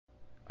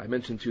I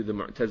mentioned to you the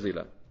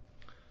Mu'tazila,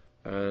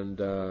 and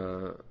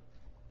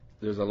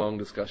there's a long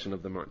discussion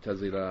of the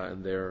Mu'tazila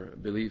and their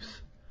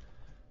beliefs,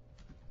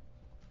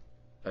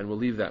 and we'll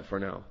leave that for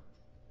now.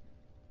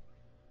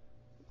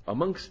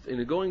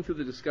 In going through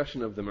the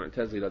discussion of the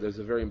Mu'tazila, there's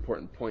a very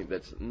important point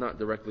that's not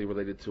directly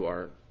related to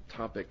our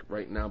topic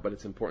right now, but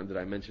it's important that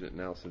I mention it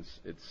now since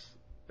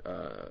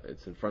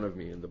it's in front of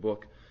me in the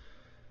book.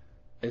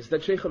 Is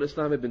that Shaykh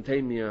al-Islam ibn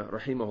Taymiyyah,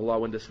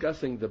 rahimahullah, when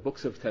discussing the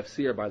books of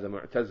tafsir by the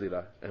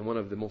Mu'tazila, and one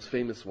of the most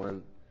famous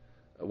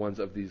ones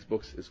of these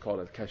books is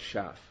called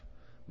Al-Kashaf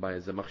by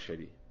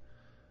Zamakhshari,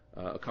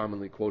 a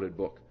commonly quoted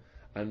book.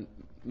 And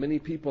many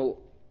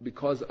people,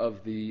 because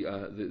of the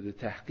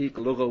tahqiq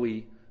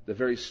lughawi, the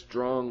very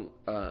strong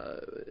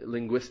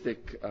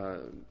linguistic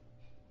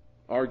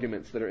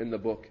arguments that are in the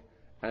book,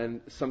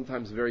 and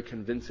sometimes very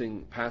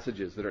convincing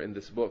passages that are in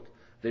this book,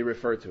 they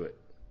refer to it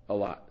a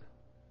lot,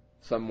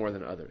 some more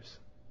than others.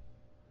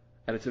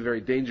 And it's a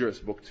very dangerous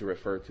book to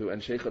refer to,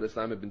 and Shaykh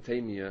al-Islam ibn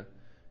Taymiyyah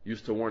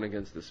used to warn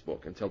against this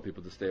book and tell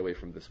people to stay away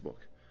from this book.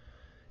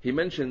 He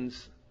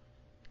mentions,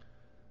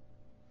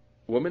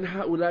 ومن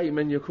هؤلاء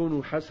من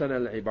يكون حسن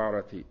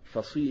العبارة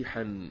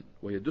فصيحا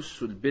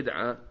ويدس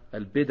البدع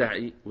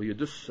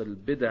ويدس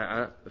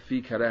البدع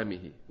في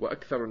كلامه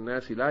وأكثر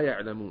الناس لا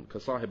يعلمون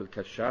كصاحب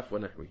الكشاف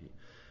ونحوه.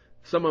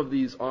 Some of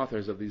these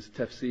authors of these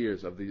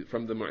tafsirs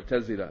from the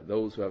Mu'tazila,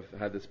 those who have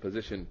had this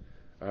position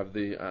of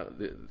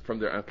from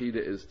their aqidah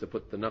is to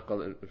put the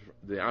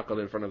aql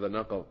in front of the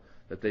naql,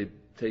 that they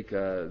take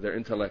their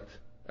intellect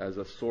as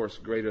a source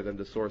greater than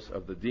the source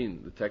of the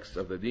deen, the text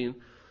of the deen.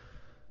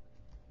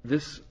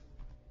 This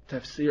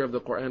tafsir of the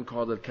Quran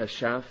called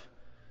Al-Kashaf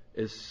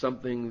is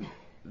something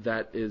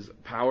that is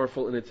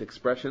powerful in its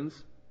expressions,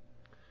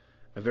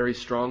 very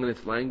strong in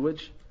its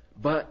language,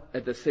 but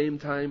at the same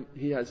time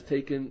he has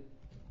taken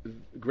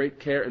great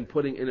care in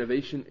putting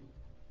innovation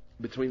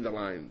between the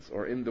lines,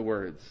 or in the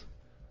words,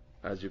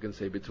 as you can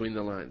say, between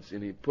the lines.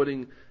 And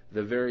putting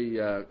the very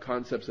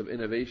concepts of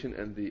innovation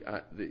and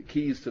the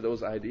keys to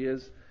those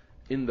ideas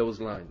in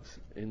those lines,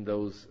 in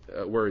those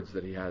words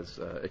that he has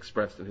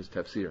expressed in his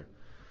tafsir.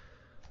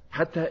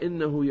 حتى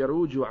إنه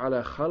يروج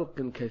على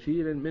خلق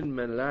كثير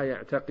ممن لا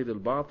يعتقد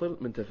الباطل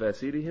من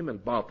تفاسيرهم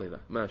الباطلة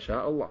ما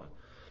شاء الله.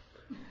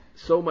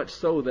 So much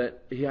so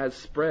that he has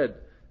spread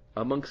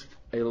amongst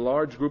a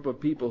large group of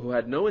people who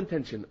had no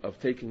intention of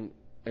taking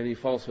any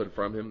falsehood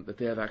from him, that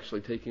they have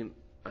actually taken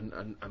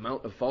an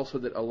amount of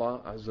falsehood that Allah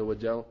Azza wa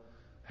Jal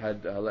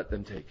had let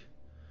them take.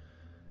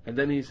 And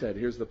then he said,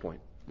 here's the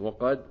point: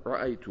 وقد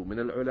رأيت من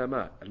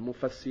العلماء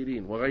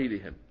المفسرين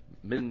وغيرهم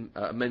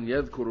من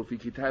يذكر في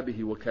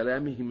كتابه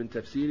وكلامه من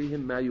تفسيرهم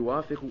ما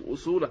يوافق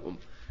أصولهم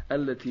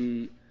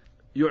التي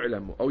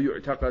يعلم أو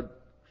يعتقد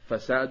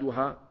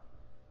فسادها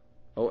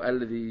أو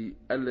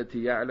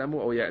التي يعلم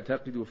أو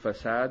يعتقد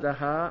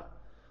فسادها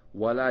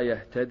ولا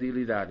يهتدي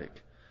لذلك.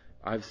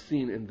 I've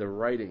seen in the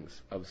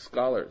writings of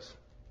scholars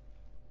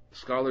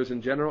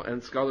in general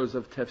and scholars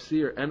of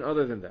tafsir and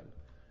other than them,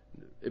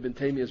 Ibn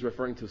Taymiyyah is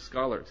referring to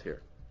scholars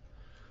here,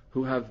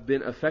 who have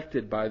been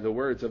affected by the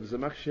words of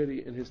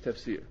Zamakhshari in his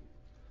tafsir,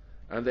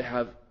 and they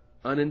have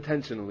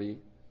unintentionally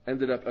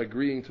ended up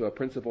agreeing to a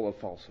principle of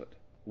falsehood,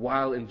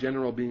 while in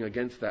general being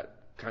against that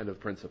kind of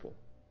principle,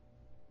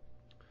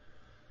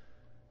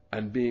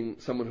 and being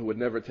someone who would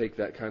never take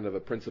that kind of a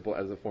principle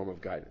as a form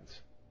of guidance,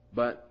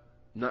 but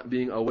not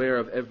being aware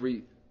of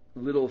every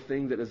little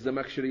thing that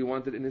Zamakhshari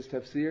wanted in his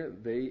tafsir.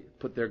 They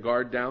put their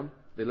guard down,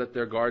 they let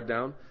their guard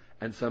down,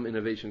 and some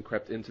innovation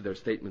crept into their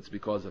statements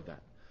because of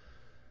that.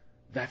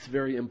 That's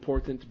very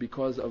important,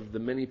 because of the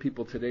many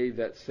people today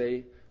that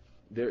say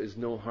there is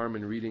no harm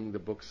in reading the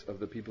books of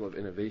the people of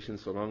innovation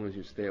so long as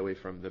you stay away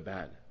from the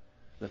bad.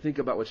 Now think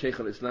about what Shaykh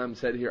al-Islam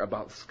said here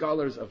about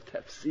scholars of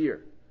tafsir.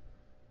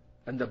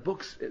 And the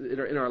books that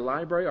are in our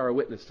library are a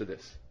witness to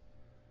this.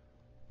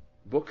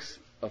 Books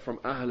from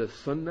Ahl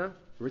al-Sunnah,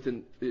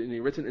 written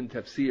in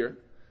tafsir,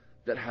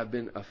 that have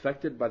been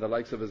affected by the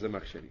likes of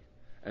Zamakhshari.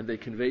 And they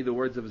convey the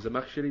words of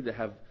Zamakhshari that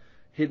have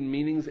hidden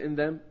meanings in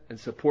them and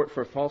support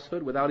for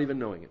falsehood without even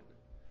knowing it.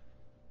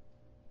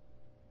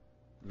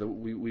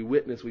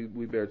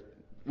 We bear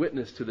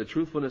witness to the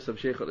truthfulness of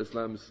Shaykh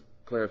al-Islam's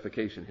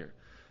clarification here.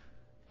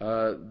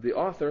 The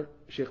author,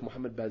 Shaykh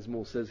Muhammad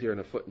Bazmul, says here in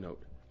a footnote,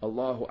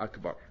 Allahu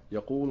Akbar,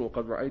 يقول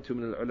وقد رأيت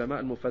من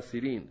العلماء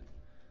المفسرين.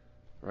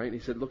 Right? He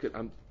said, look at,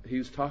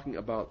 he's talking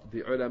about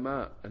the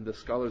ulama and the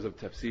scholars of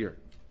tafsir,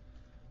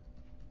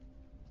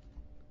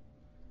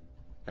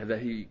 and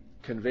that he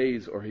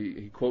conveys or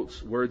he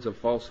quotes words of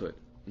falsehood,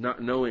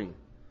 not knowing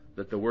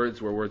that the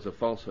words were words of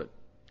falsehood.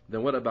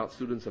 Then what about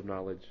students of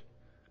knowledge,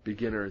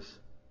 beginners,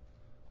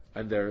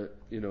 and they're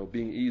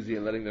being easy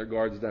and letting their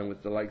guards down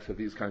with the likes of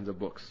these kinds of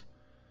books?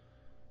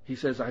 He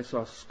says, I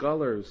saw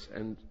scholars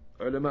and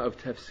ulama of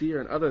tafsir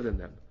and other than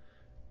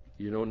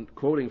them,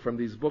 quoting from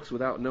these books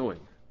without knowing.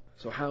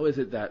 So how is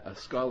it that a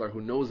scholar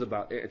who knows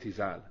about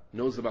i'tizal,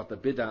 knows about the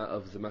bid'ah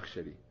of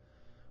Zamakhshari,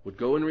 would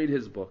go and read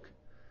his book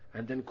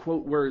and then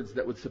quote words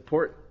that would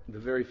support the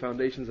very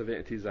foundations of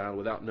i'tizal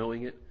without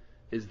knowing it?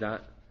 Is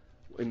that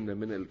وَإِنَّ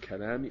مِنَ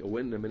الْكَلَامِ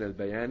وَإِنَّ مِنَ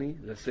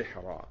الْبَيَانِ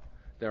لَسِحْرًا.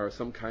 There are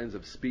some kinds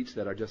of speech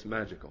that are just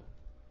magical.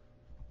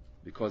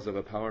 Because of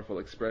a powerful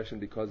expression,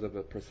 because of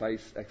a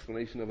precise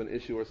explanation of an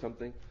issue or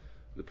something,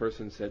 the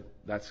person said,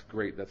 that's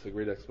great, that's a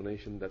great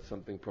explanation, that's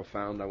something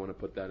profound, I want to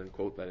put that and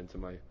quote that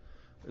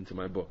into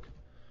my book.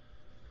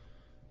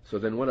 So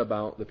then what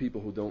about the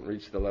people who don't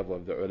reach the level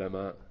of the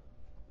ulama?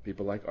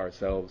 People like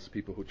ourselves,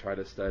 people who try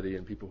to study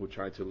and people who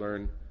try to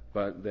learn,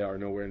 but they are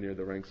nowhere near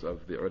the ranks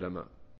of the ulama.